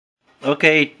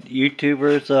Okay,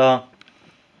 YouTubers,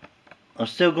 I'm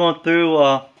still going through,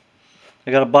 I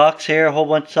got a box here, a whole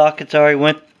bunch of sockets. I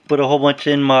already put a whole bunch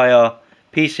in my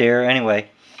piece here. Anyway,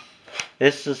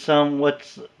 this is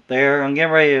what's there. I'm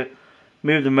getting ready to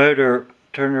move the motor,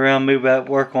 turn it around, move out,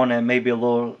 work on it maybe a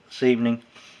little this evening.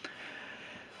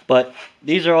 But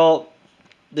these are all,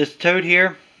 this tote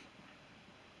here,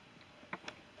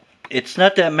 it's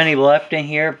not that many left in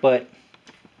here, but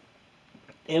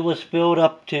it was filled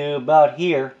up to about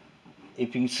here,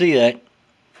 if you can see that,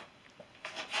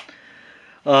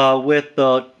 with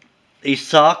these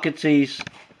sockets,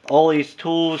 all these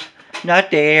tools.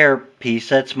 Not the air piece,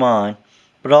 that's mine,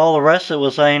 but all the rest of it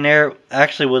was in there.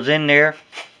 Actually, was in there,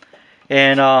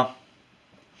 and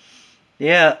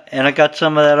yeah, and I got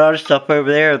some of that other stuff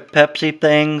over there, Pepsi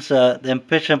things, them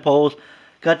fishing poles.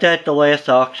 Got that at the last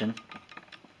auction.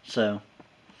 So,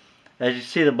 as you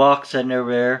see, the box sitting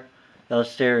over there, the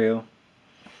stereo.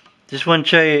 Just want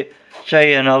to show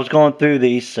you, and I was going through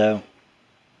these, so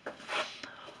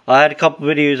I had a couple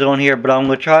videos on here, but I'm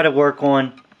going to try to work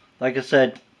on, like I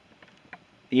said,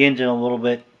 the engine a little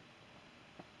bit.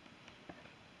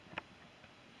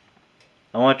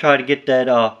 I want to try to get that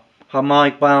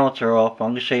harmonic balancer off. I'm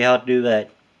going to show you how to do that.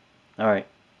 Alright.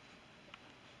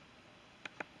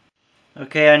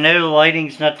 Okay, I know the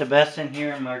lighting's not the best in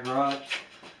here in my garage.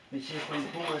 Let me see if we can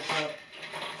pull this up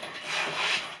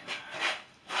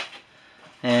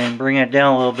and bring it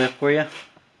down a little bit for you.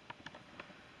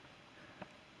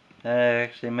 That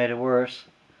actually made it worse.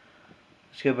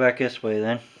 Let's go back this way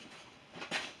then.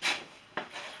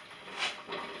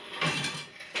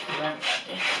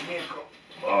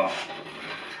 Oh.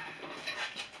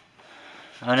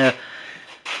 I know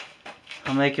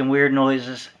I'm making weird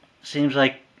noises. Seems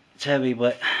like it's heavy,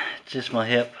 but it's just my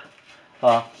hip.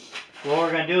 What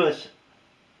we're going to do is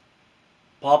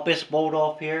pop this bolt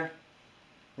off here,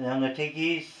 and I'm going to take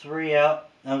these three out,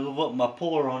 and I'm going to put my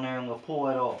puller on there, and I'm going to pull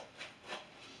that off.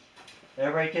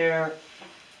 That right there,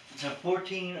 it's a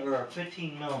 14 or a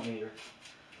 15 millimeter.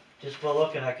 Just by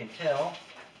looking, I can tell.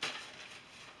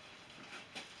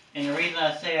 And the reason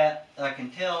I say I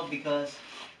can tell, because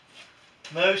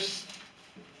most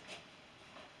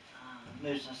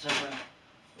of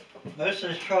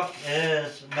this truck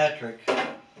is metric.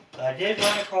 I did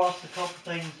run across a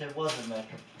couple things that wasn't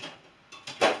metric.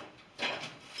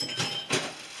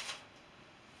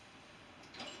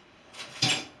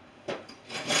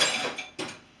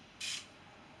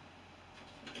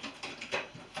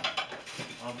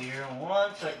 I'll be here in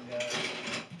 1 second, guys.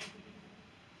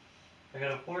 I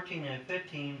got a 14 and a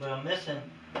 15, but I'm missing.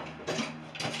 I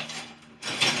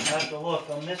have to look.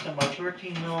 I'm missing my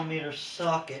 13 millimeter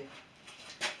socket,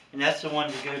 and that's the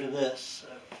one to go to this.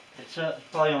 So it's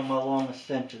probably on my long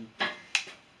extension.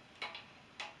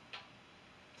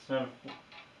 So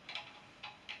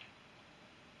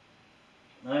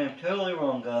I am totally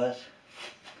wrong, guys.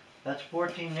 That's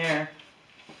 14 there.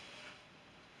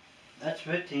 That's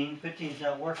 15. 15's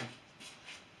not working.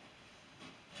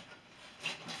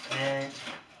 And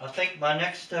I think my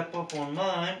next step up on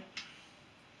mine,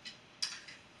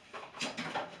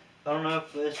 I don't know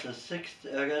if it's a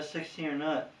 16, I got a 16 or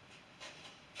not.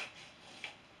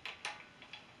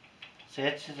 See,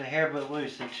 it's just a hair bit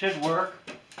loose. It should work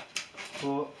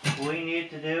for what we need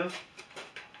to do.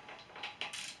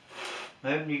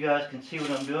 I hope you guys can see what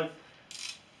I'm doing.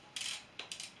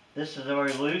 This is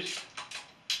already loose.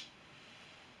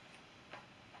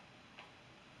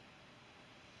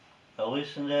 I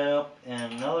loosened that up in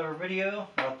another video.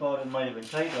 I thought it might have been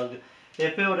tight.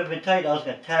 If it would have been tight, I was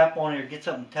going to tap on it or get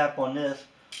something to tap on this,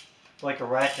 like a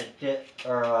ratchet jet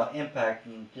or impact,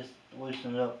 and just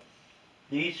loosen it up.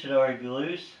 These should already be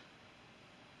loose.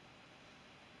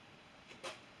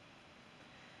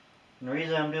 And the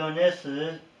reason I'm doing this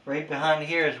is right behind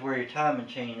here is where your timing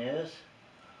chain is.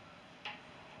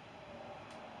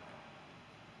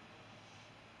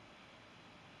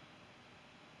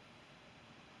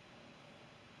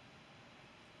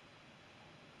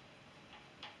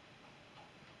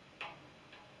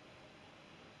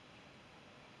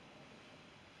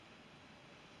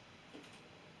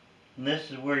 And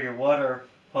this is where your water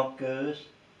pump goes.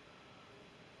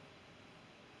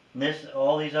 And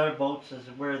all these other bolts is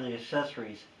where the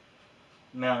accessories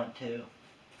mount to.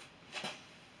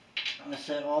 I'm going to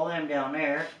set all them down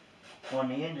there on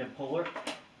the engine puller,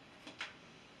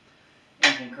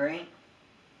 engine crane.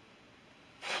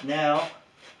 Now,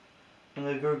 I'm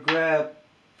going to go grab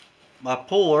my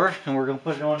puller, and we're going to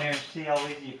put it on there and see how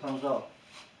easy it comes off.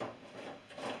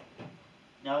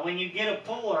 Now, when you get a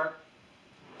puller,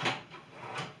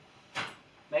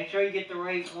 make sure you get the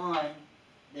right one.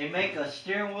 They make a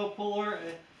steering wheel puller.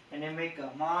 and then make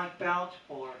a mind bounce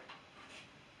for it.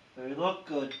 They look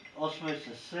good, almost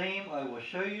the same. I will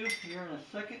show you here in a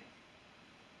second.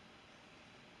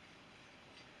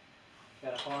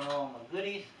 Gotta find all my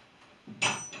goodies.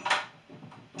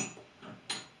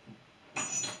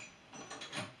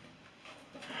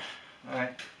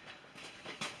 Alright.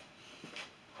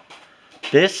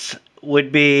 This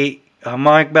would be a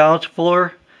harmonic balance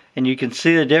floor, and you can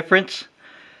see the difference.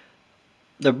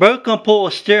 They're both going to pull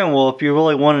a steering wheel if you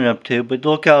really wanted them to, but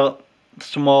look how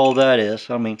small that is.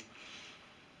 I mean,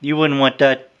 you wouldn't want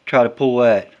that, try to pull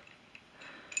that.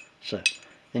 So,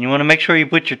 then you want to make sure you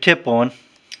put your tip on.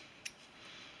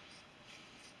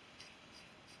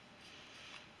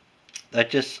 That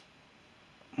just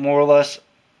more or less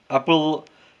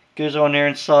goes on there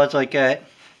and slides like that.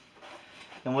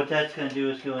 And what that's going to do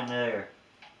is go in there.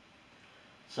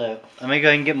 So, let me go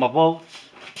ahead and get my bolts.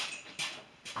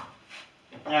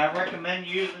 And I recommend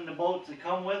using the bolts that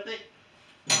come with it.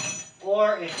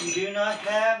 Or if you do not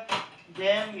have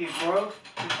them, you broke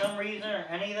for some reason or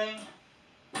anything,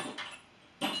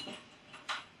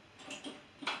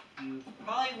 you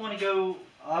probably want to go,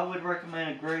 I would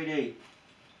recommend a grade 8.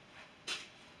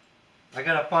 I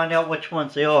gotta find out which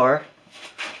ones they are.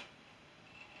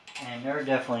 And they're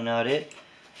definitely not it.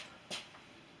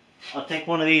 I'll take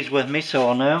one of these with me so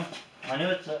I'll know. I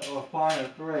know it's a finer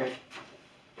thread.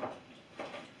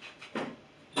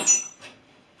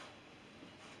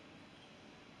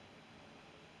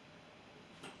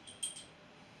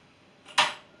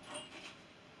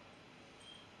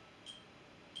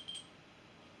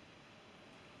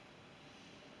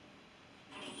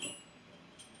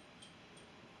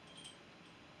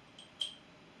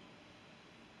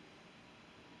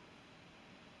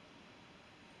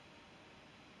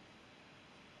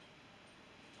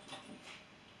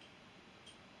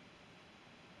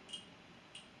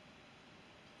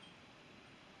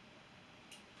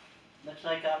 Looks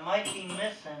like I might be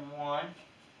missing one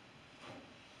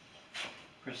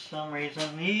for some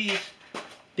reason.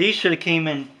 These should have came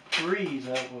in 3s, I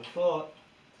would have thought.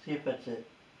 See if that's it.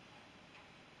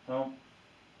 Oh,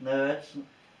 no,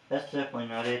 that's definitely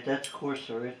not it. That's coarse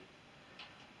thread.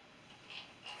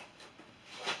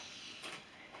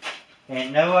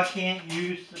 And no, I can't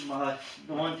use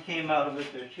the ones that came out of it.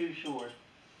 They're too short.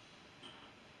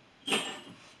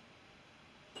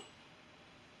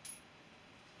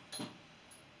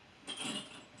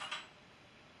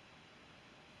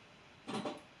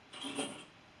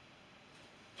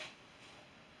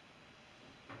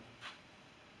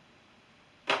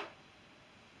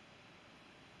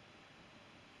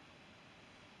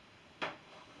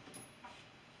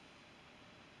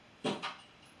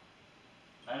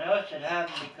 I know it should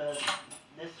happen because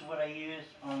this is what I used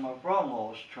on my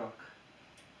brother-in-law's truck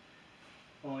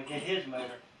when we did his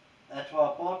motor. That's why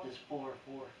I bought this spoiler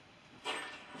for.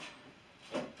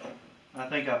 I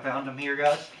think I found them here,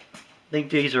 guys. I think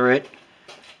these are it.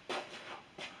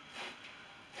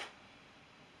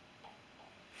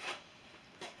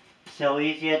 See how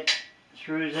easy it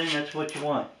screws in? That's what you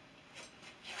want.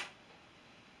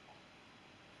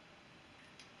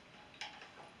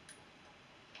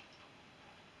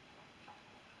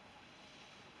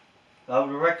 I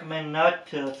would recommend not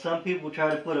to. Some people try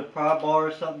to put a pry bar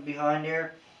or something behind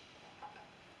there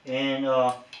and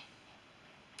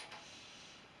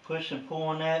push and pull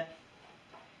on that.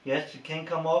 Yes, it can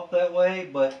come off that way,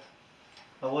 but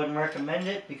I wouldn't recommend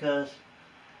it because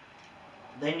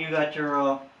then you got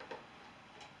your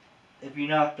if you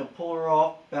knock the puller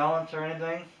off balance or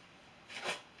anything.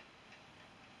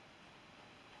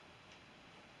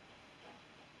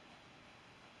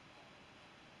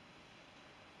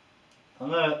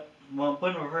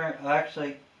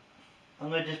 I'm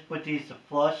gonna just put these to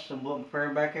flush and put my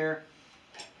frame back here.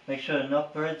 Make sure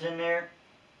enough threads in there.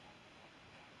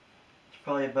 It's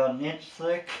probably about 1 inch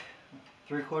thick,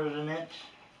 3/4 of an inch.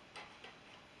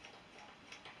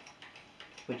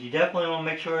 But you definitely want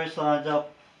to make sure this lines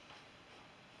up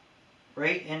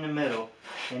right in the middle.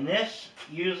 And this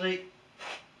usually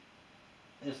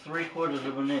is 3/4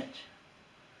 of an inch.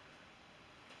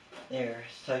 There,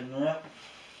 tighten it up.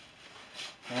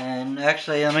 And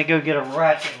actually, let me go get a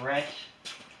ratchet wrench.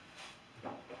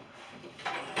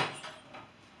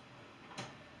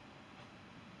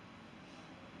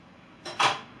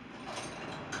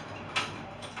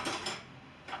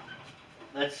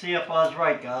 Let's see if I was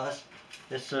right, guys.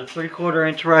 It's a 3/4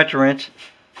 inch ratchet wrench.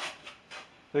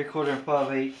 3/4 and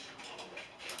 5/8.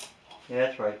 Yeah,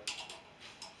 that's right.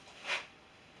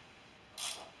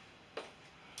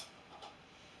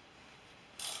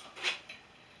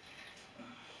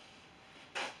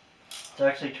 It's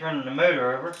actually turning the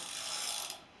motor over.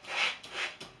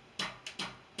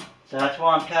 So that's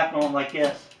why I'm tapping on them like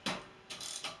this.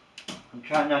 I'm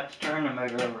trying not to turn the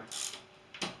motor over.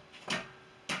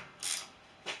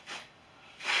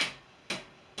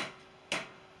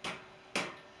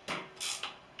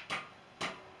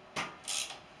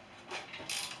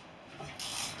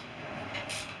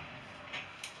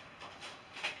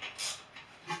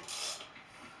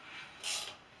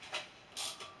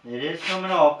 It is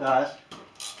coming off, guys.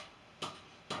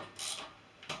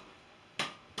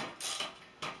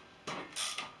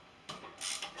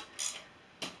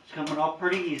 It's coming off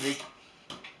pretty easy.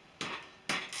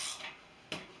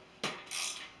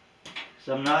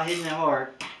 So I'm not hitting it hard.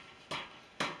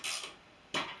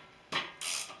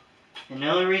 And the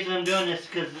only reason I'm doing this is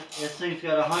because this thing's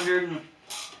got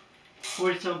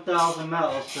 140-some thousand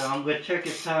miles. So I'm going to check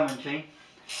its timing chain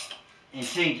and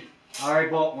change it. I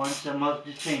already bought one, so I must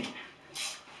just change it.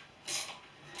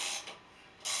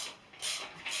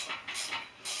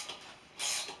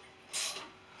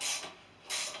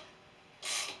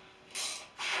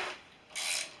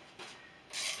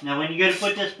 Now when you go to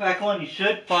put this back on, you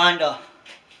should try to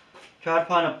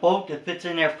find a bolt that fits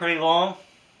in there pretty long.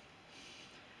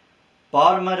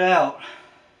 Bottom it out.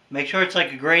 Make sure it's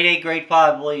like a grade 8, grade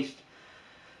 5 at least.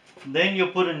 Then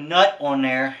you'll put a nut on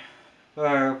there,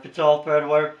 or if it's all thread or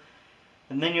whatever.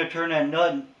 And then you'll turn that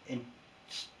nut and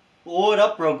spool it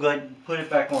up real good and put it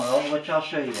back on. I'll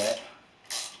show you that.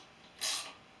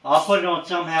 I'll put it on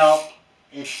somehow.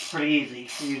 It's pretty easy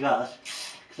for you guys.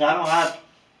 Because I don't have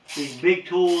these big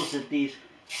tools that these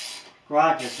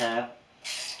garages have.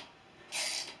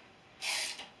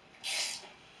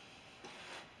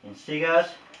 And see, guys,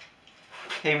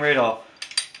 came right off.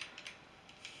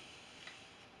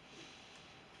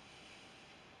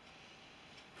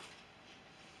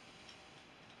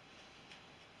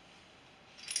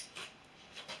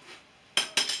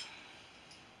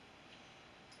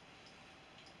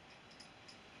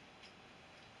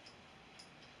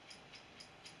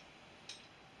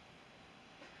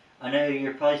 I know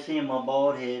you're probably seeing my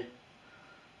bald head.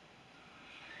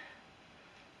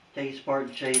 Take this apart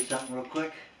and show you something real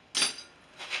quick.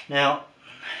 Now,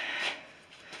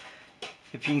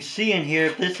 if you can see in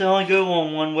here, this only goes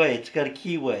on one way. It's got a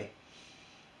keyway.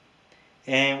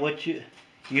 And what you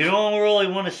don't really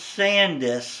want to sand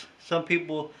this. Some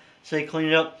people say clean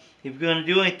it up. If you're going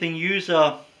to do anything, use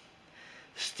a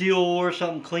steel or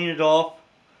something, clean it off.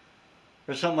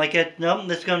 Or something like that. Nothing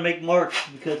that's going to make marks,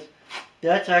 because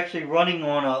that's actually running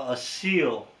on a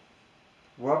seal.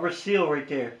 Rubber seal right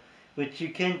there. Which you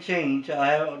can change.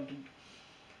 I'll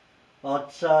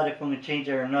decide if I'm going to change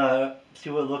it or not. See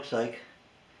what it looks like.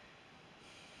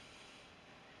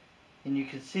 And you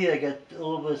can see I got a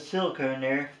little bit of silicone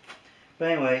there.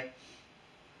 But anyway,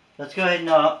 let's go ahead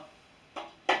and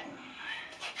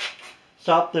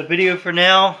stop the video for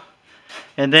now.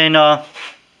 And then I'll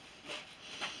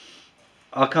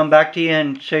come back to you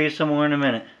and show you some more in a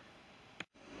minute.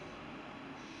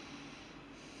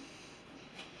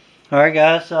 Alright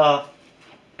guys, I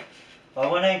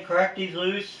went ahead and cracked these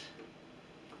loose.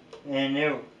 And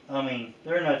they're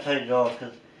not tight at all,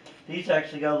 because these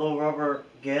actually got a little rubber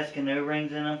gasket and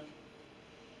O-rings in them.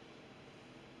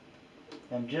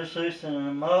 I'm just loosening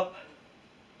them up.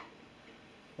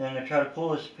 Then I'm going to try to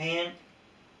pull this pan,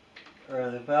 or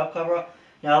the valve cover off.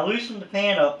 Now I loosened the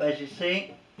pan up, as you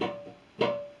see.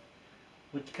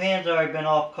 With the pan's already been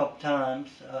off a couple times.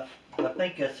 I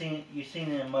think you've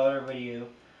seen it in my other video.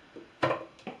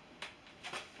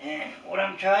 And what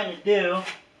I'm trying to do,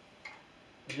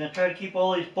 I'm going to try to keep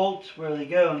all these bolts where they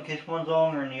go in case one's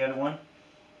longer than the other one.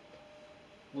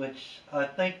 Which I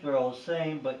think they're all the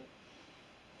same, but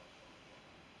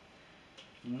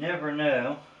you never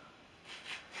know.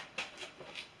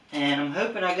 And I'm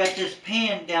hoping I got this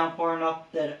pan down far enough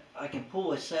that I can pull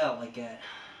this out like that.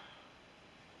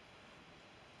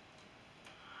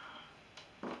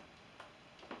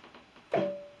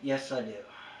 Yes, I do.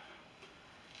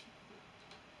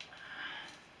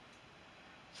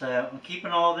 So I'm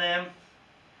keeping all of them,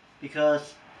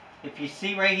 because if you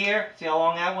see right here, see how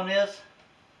long that one is?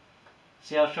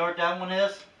 See how short that one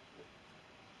is?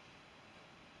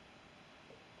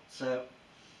 So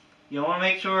you want to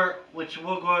make sure, which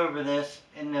we'll go over this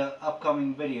in the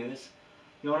upcoming videos,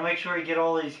 you want to make sure you get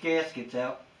all these gaskets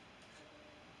out.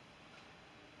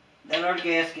 That other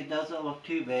gasket doesn't look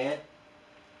too bad.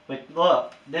 But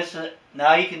look, this is,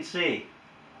 now you can see.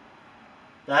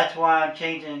 That's why I'm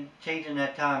changing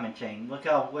that timing chain. Look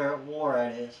how wore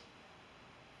it is.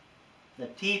 The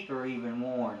teeth are even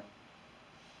worn.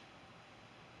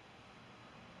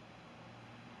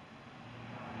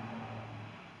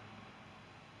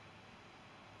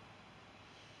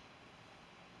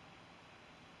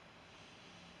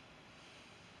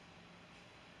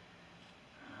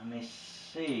 Let me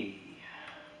see.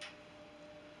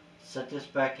 Set this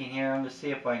back in here. I'm going to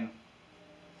see if I can.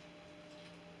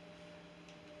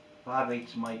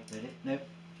 5/8 might fit it. Nope.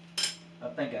 I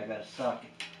think I got a socket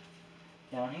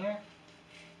down here.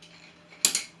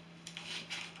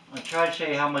 I'll try to show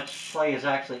you how much play is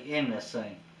actually in this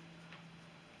thing.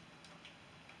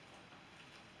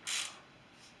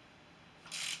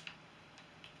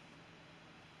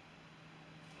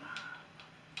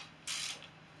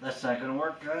 That's not going to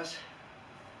work, guys.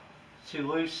 It's too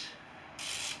loose.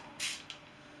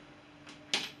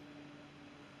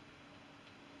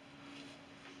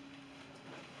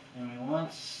 Give me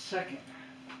 1 second.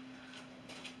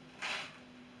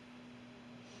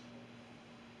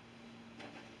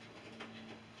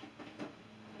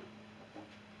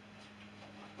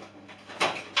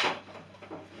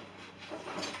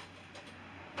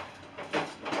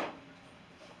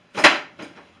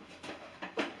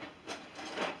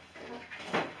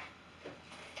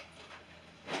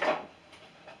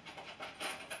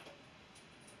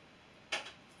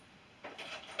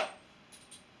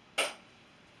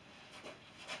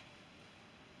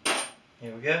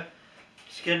 Here we go.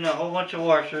 Just getting a whole bunch of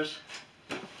washers.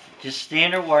 Just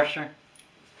standard washer.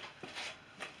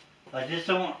 I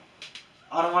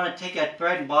don't want to take that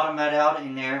thread and bottom that out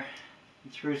in there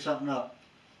and screw something up.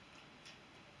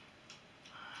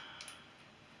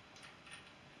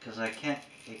 Because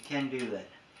it can do that.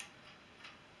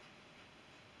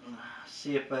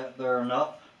 See if they're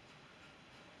enough.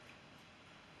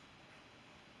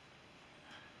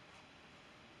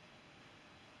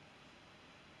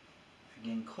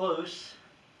 Getting close.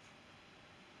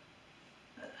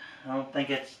 I don't think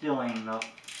it's still ain't enough.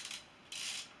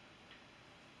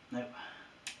 Nope.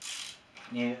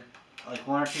 Need like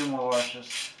 1 or 2 more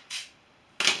washes.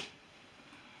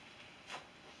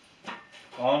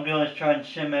 All I'm doing is trying to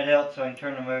shim it out so I can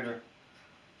turn the motor.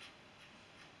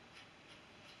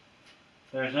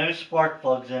 There's no spark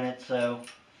plugs in it, so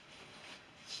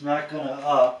it's not going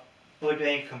to put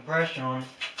any compression on it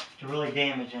to really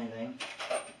damage anything.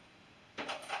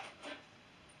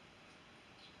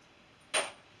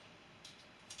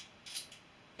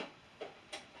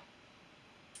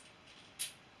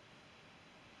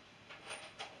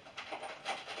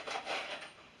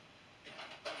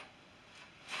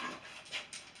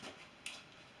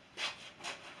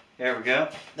 There we go.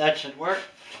 That should work.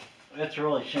 It's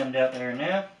really shimmed out there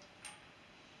now.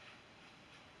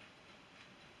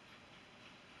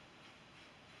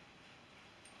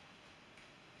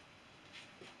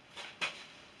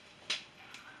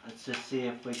 Let's just see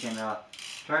if we can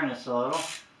turn this a little.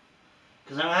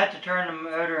 Because I'm going to have to turn the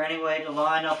motor anyway to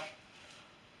line up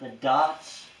the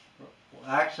dots.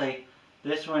 Actually,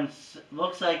 this one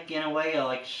looks like, in a way,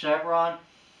 like chevron.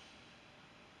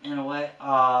 In a way,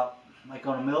 like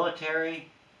on a military,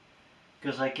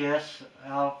 because I guess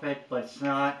outfit, but it's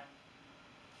not.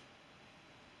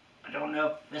 I don't know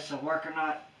if this will work or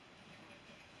not.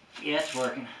 Yeah, it's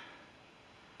working.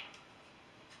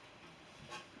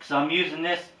 Because I'm using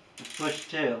this to push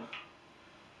too.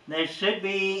 There should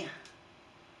be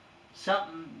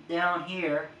something down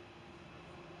here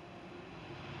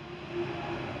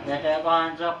that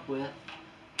lines up with,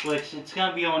 which it's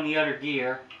going to be on the other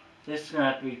gear. This is going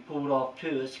to have to be pulled off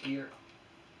too, this gear.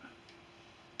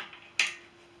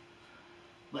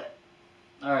 But,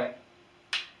 alright.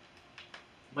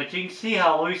 But you can see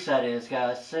how loose that is,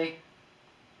 guys. See?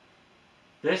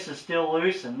 This is still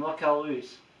loose, and look how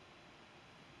loose.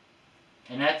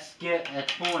 And that's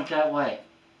pulling it that way.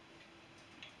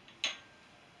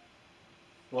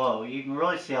 Whoa, you can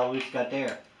really see how loose it got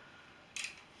there.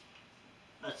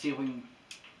 Let's see if we can...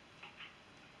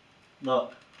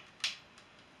 Look.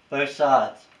 Both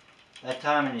sides. That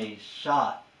timing is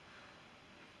shot.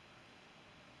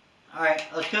 Alright,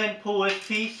 let's go ahead and pull this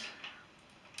piece.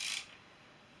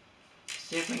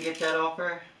 See if we can get that off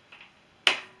her.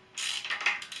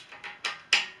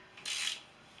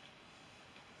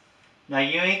 Now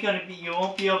you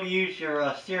won't be able to use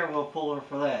your steering wheel puller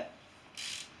for that.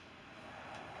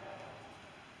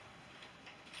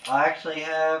 I actually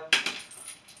have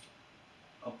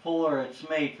a puller that's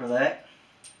made for that.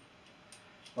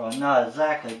 Well, not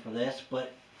exactly for this,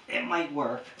 but it might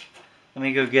work. Let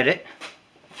me go get it.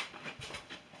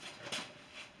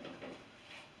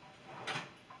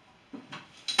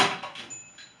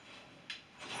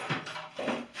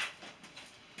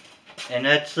 And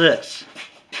that's this.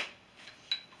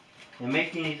 They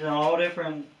make these in all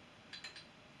different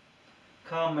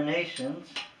combinations.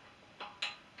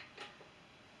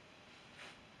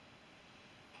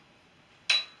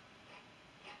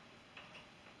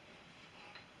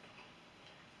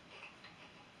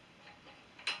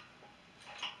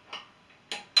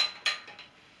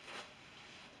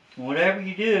 And whatever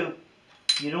you do,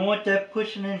 you don't want that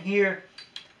pushing in here,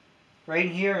 right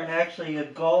in here, and actually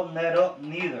gallting that up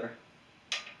neither.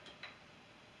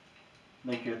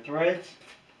 Make your threads.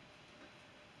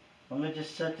 I'm going to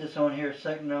just set this on here a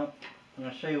second now. I'm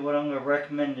going to show you what I'm going to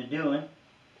recommend to doing.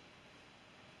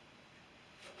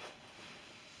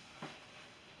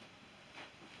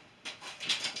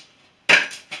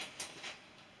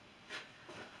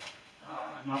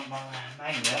 Not my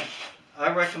magnet.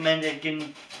 I recommend it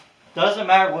getting, doesn't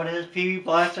matter what it is, PV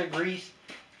plastic, grease,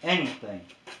 anything.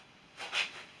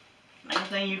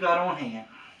 Anything you got on hand.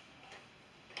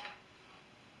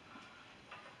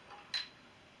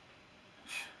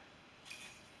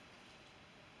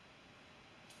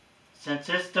 Since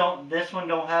this one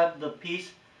don't have the piece,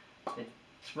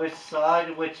 switch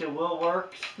side, which it will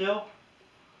work still.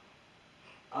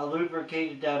 I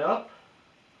lubricated that up.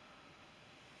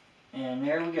 And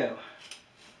there we go.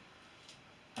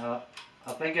 I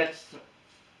think that's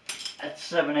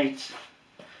 7/8.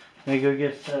 Let me go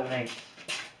get 7/8.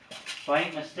 If I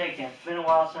ain't mistaken, it's been a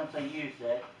while since I used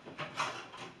that.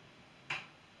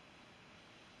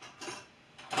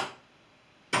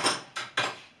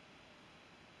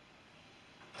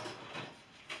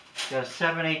 Got a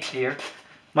 7/8 here.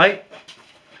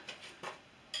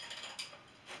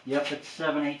 Yep, it's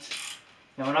 7/8.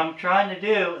 And what I'm trying to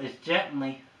do is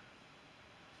gently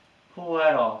pull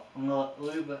that off. I'm going to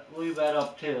lube that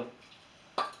up too.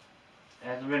 It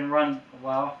hasn't been run a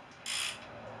while.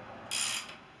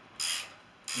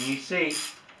 And you see,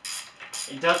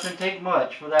 it doesn't take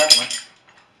much for that one.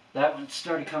 That one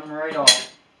started coming right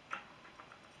off.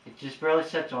 It just barely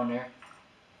sits on there.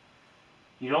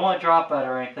 You don't want to drop that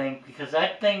or anything, because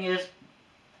that thing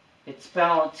it's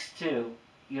balanced too.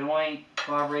 You don't want any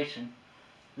vibration.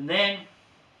 And then,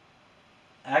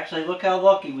 actually look how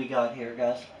lucky we got here,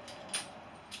 guys.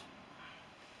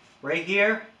 Right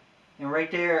here and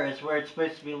right there is where it's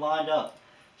supposed to be lined up.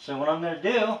 So what I'm going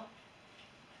to do,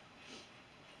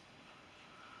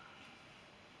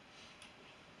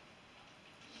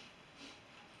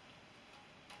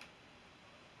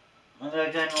 I'm going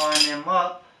to then line them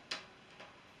up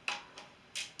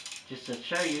just to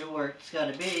show you where it's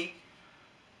got to be.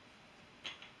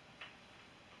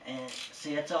 And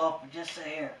see, it's off just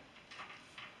there.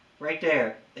 Right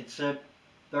there.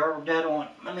 They're dead on.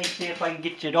 Let me see if I can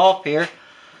get it off here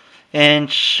and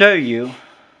show you.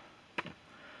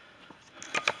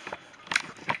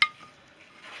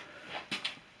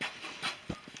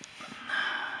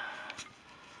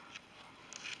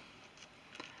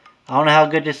 I don't know how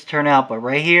good this turned out, but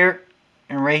right here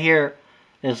and right here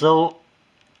is little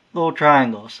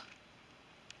triangles.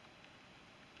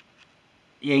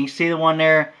 Yeah, you can see the one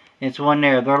there, and it's one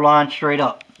there. They're lined straight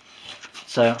up.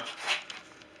 So,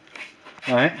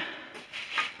 alright.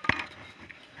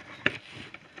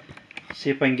 See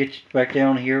if I can get you back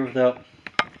down here without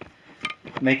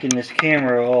making this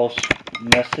camera all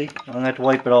messy. I'm going to have to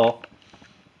wipe it off.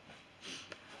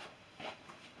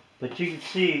 But you can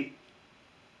see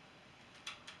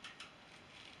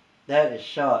that is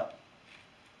shot.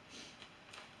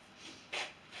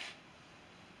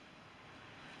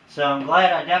 So I'm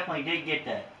glad I definitely did get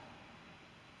that.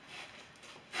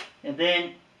 And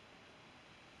then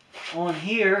on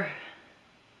here,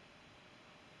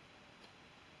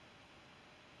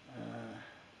 I'm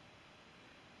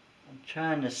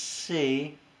trying to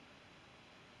show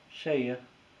you.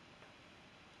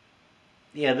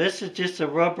 Yeah, this is just a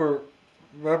rubber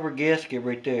gasket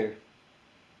right there.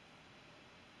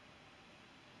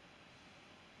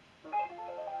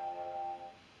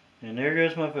 And there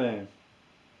goes my phone.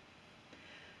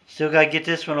 Still got to get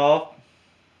this one off.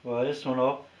 Well, this one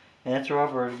off. And that's a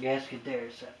rubber gasket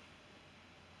there. So.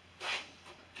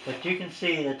 But you can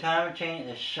see the timer chain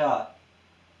is shot.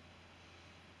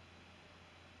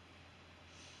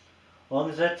 As long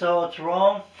as that's all that's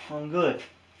wrong, I'm good.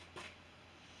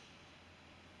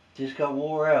 Just got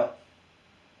wore out.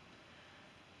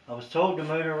 I was told the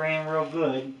motor ran real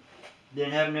good.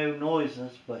 Didn't have no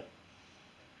noises, but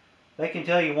they can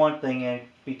tell you one thing and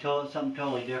be told something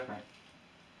totally different.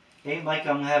 It ain't like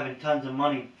I'm having tons of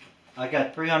money. I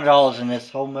got $300 in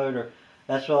this whole motor.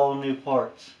 That's all new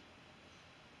parts.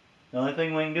 The only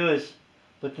thing we can do is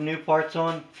put the new parts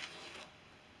on,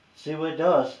 see what it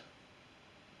does.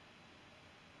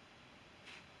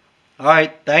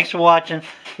 Alright, thanks for watching.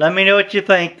 Let me know what you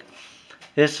think.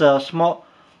 It's small.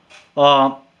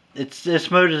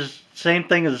 This motor is the same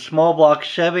thing as a small block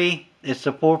Chevy. It's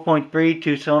a 4.3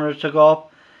 2-cylinder took off,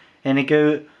 and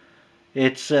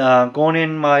it's going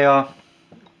in my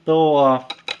little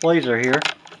Blazer here.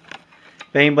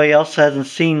 If anybody else hasn't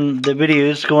seen the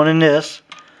videos, going in this.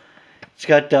 It's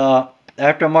got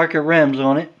aftermarket rims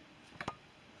on it.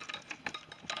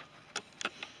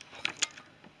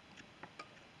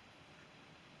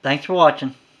 Thanks for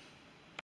watching.